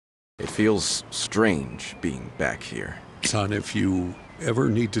It feels strange being back here. Son, if you ever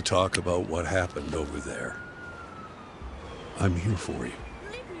need to talk about what happened over there, I'm here for you.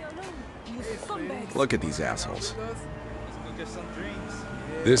 Look at these assholes.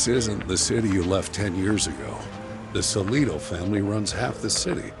 This isn't the city you left 10 years ago. The Salido family runs half the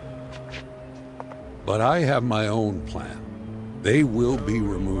city. But I have my own plan. They will be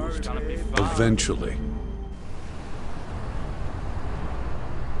removed. Eventually.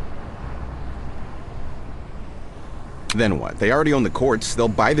 Then what? They already own the courts. They'll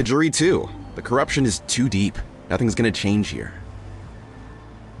buy the jury too. The corruption is too deep. Nothing's gonna change here.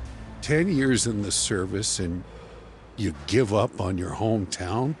 10 years in the service and you give up on your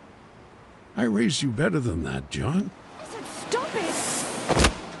hometown? I raised you better than that, John. I said stop it!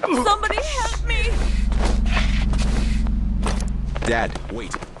 Somebody help me! Dad,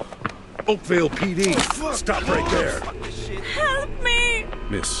 wait. Oakville PD, stop right there. Help me!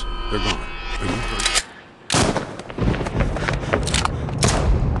 Miss, they're gone. Are you hurt?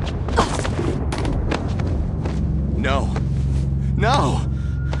 No. No!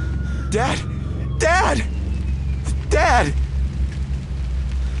 Dad! Dad! Dad!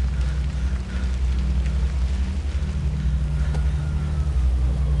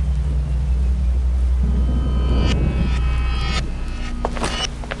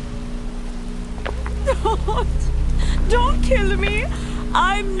 Don't kill me!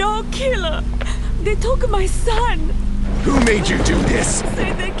 I'm no killer! They took my son! Who made you do this?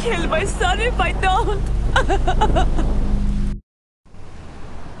 Say they kill my son if I don't!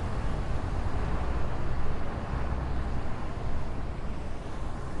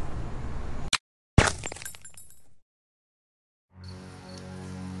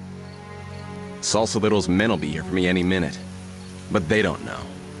 Salsalitos men will be here for me any minute. But they don't know.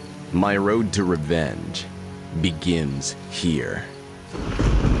 My road to revenge begins here.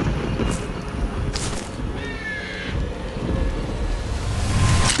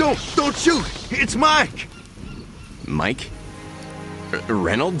 Don't shoot! It's Mike! Mike?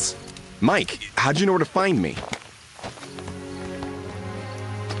 Reynolds? Mike, how'd you know where to find me?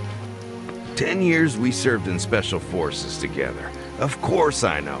 10 years we served in special forces together. Of course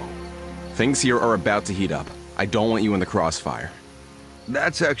I know. Things here are about to heat up. I don't want you in the crossfire.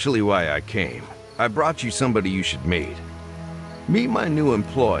 That's actually why I came. I brought you somebody you should meet. Meet my new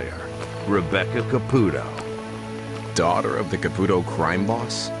employer, Rebecca Caputo. Daughter of the Caputo crime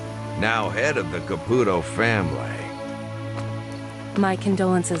boss? Now head of the Caputo family. My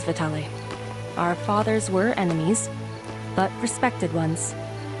condolences, Vitale. Our fathers were enemies, but respected ones.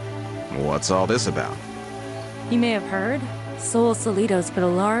 What's all this about? You may have heard, Sol Salido's put a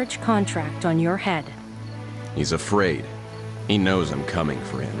large contract on your head. He's afraid. He knows I'm coming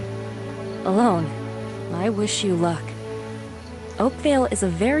for him. Alone, I wish you luck. Oakvale is a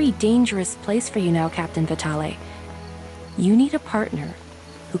very dangerous place for you now, Captain Vitale. You need a partner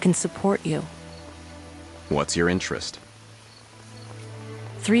who can support you. What's your interest?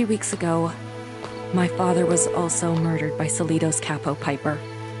 3 weeks ago, my father was also murdered by Salido's capo Piper.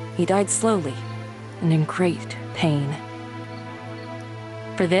 He died slowly and in great pain.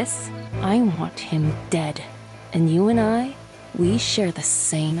 For this, I want him dead. And you and I, we share the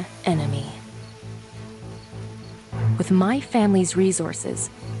same enemy. With my family's resources,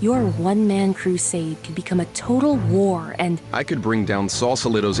 your one-man crusade could become a total war and... I could bring down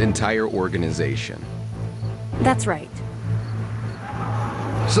Salsalido's entire organization. That's right.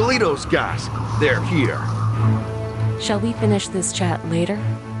 Salido's guys, they're here. Shall we finish this chat later?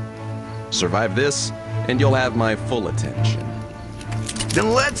 Survive this, and you'll have my full attention.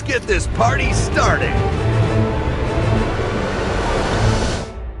 Then let's get this party started!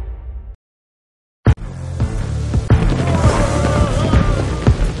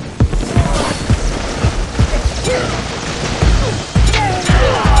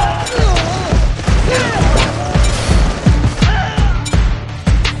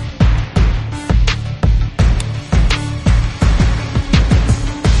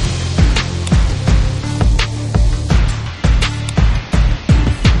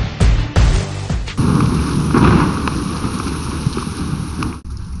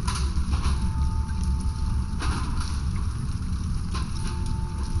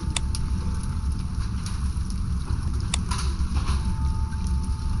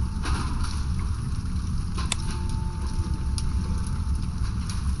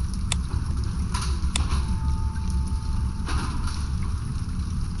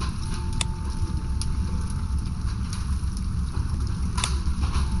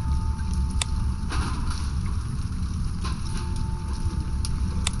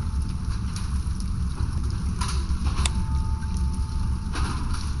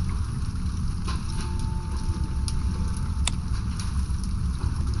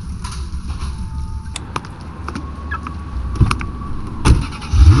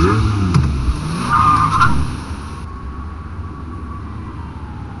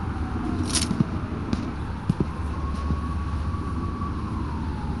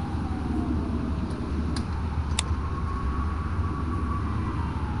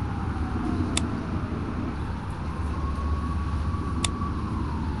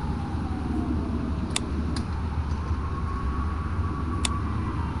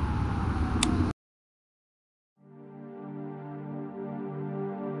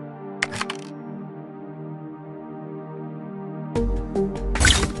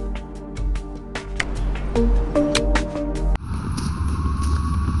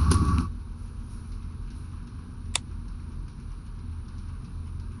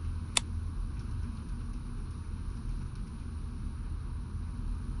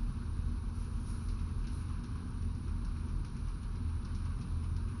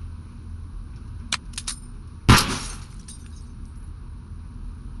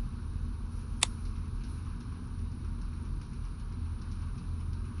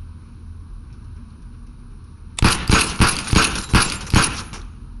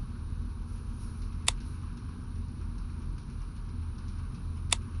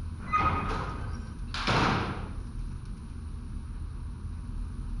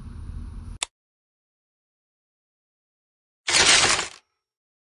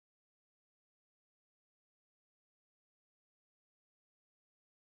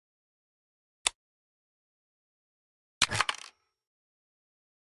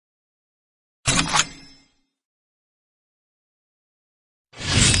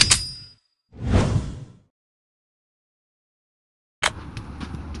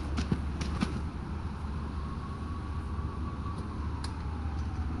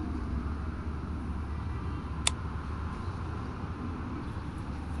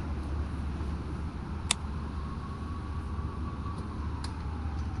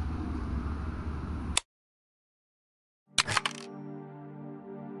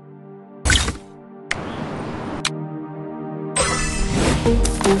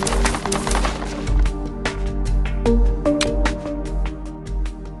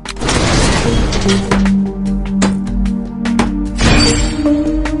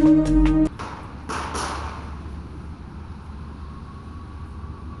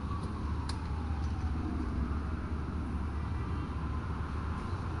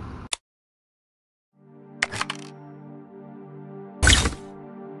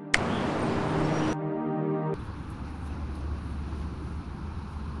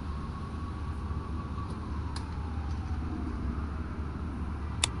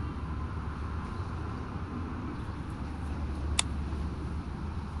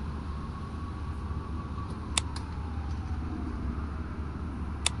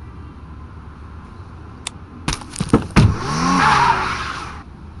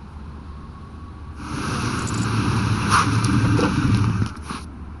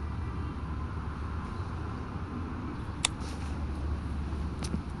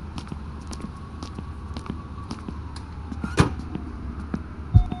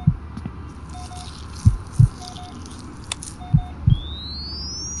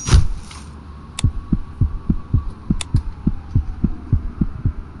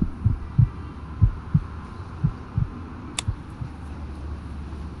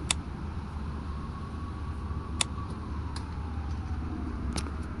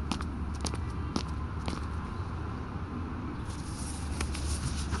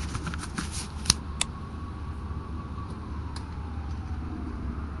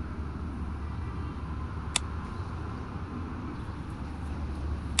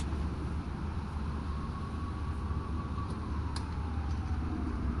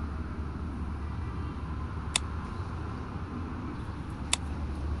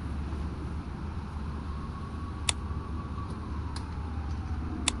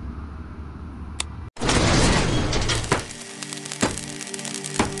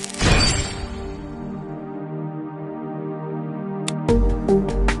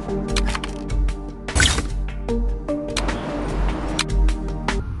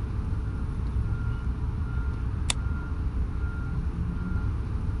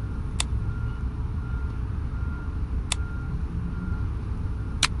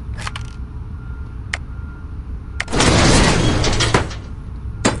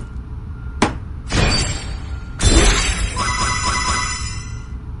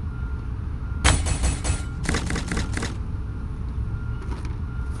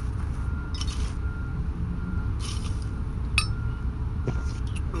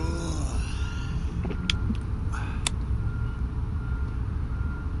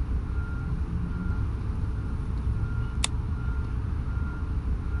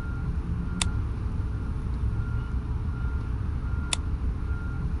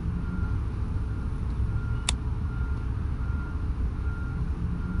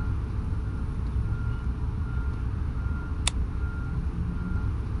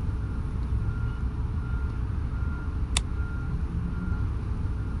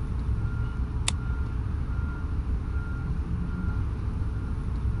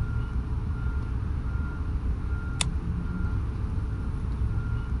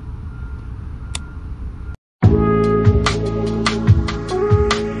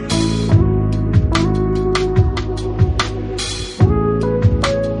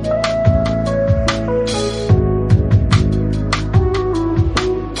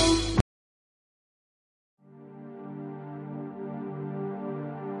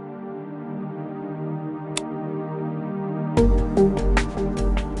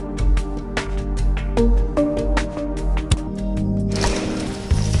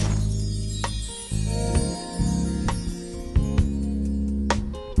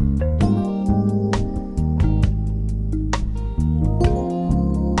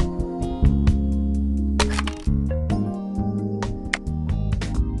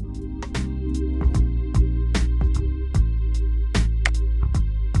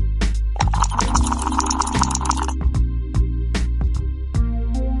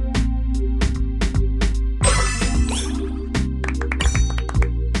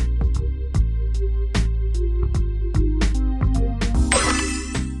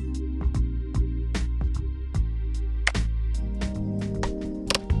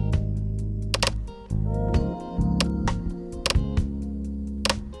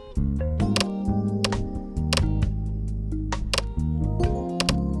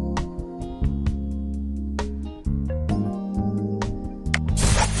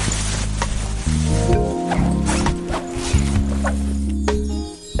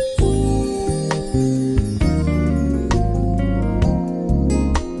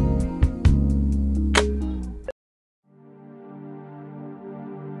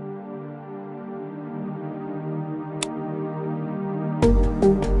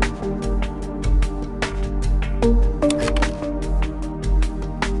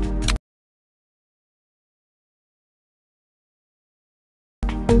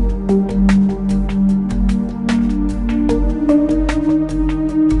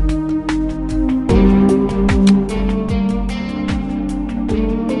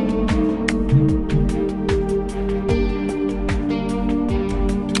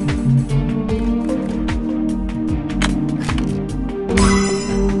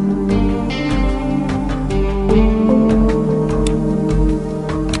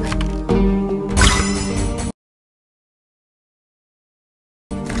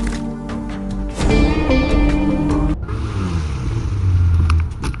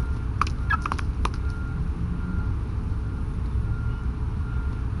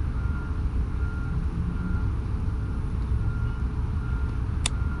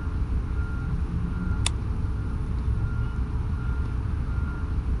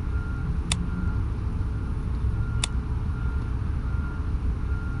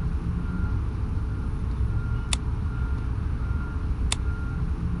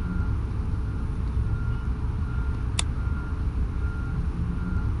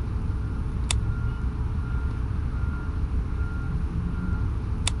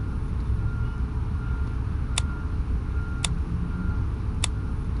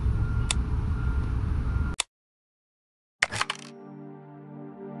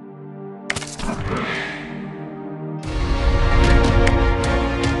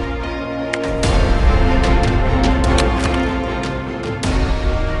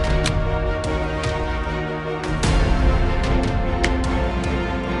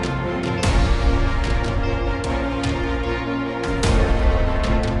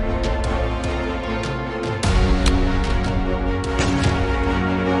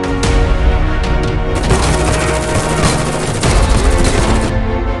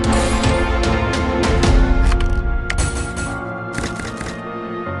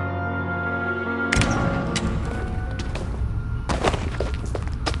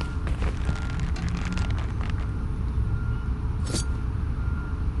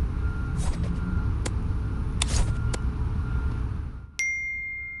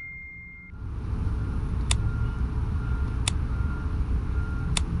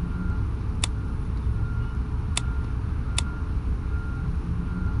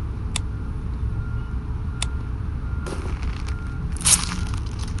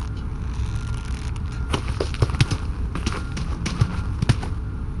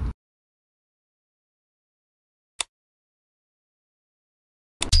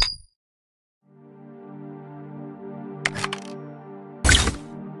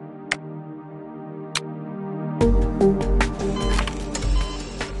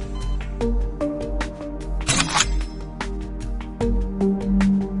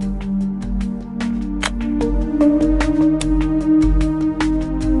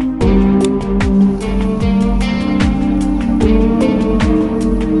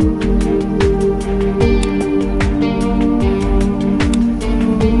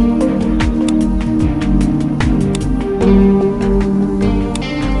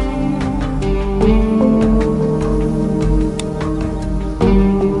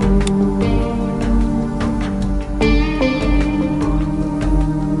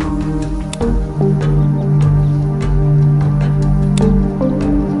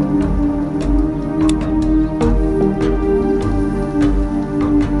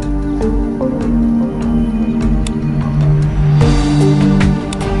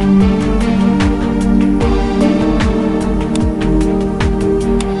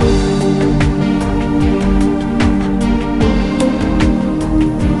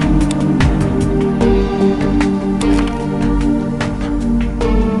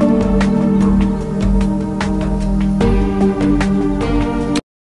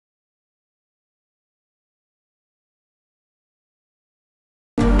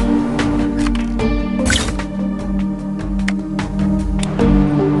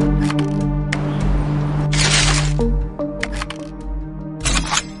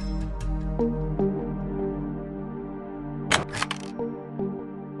 you.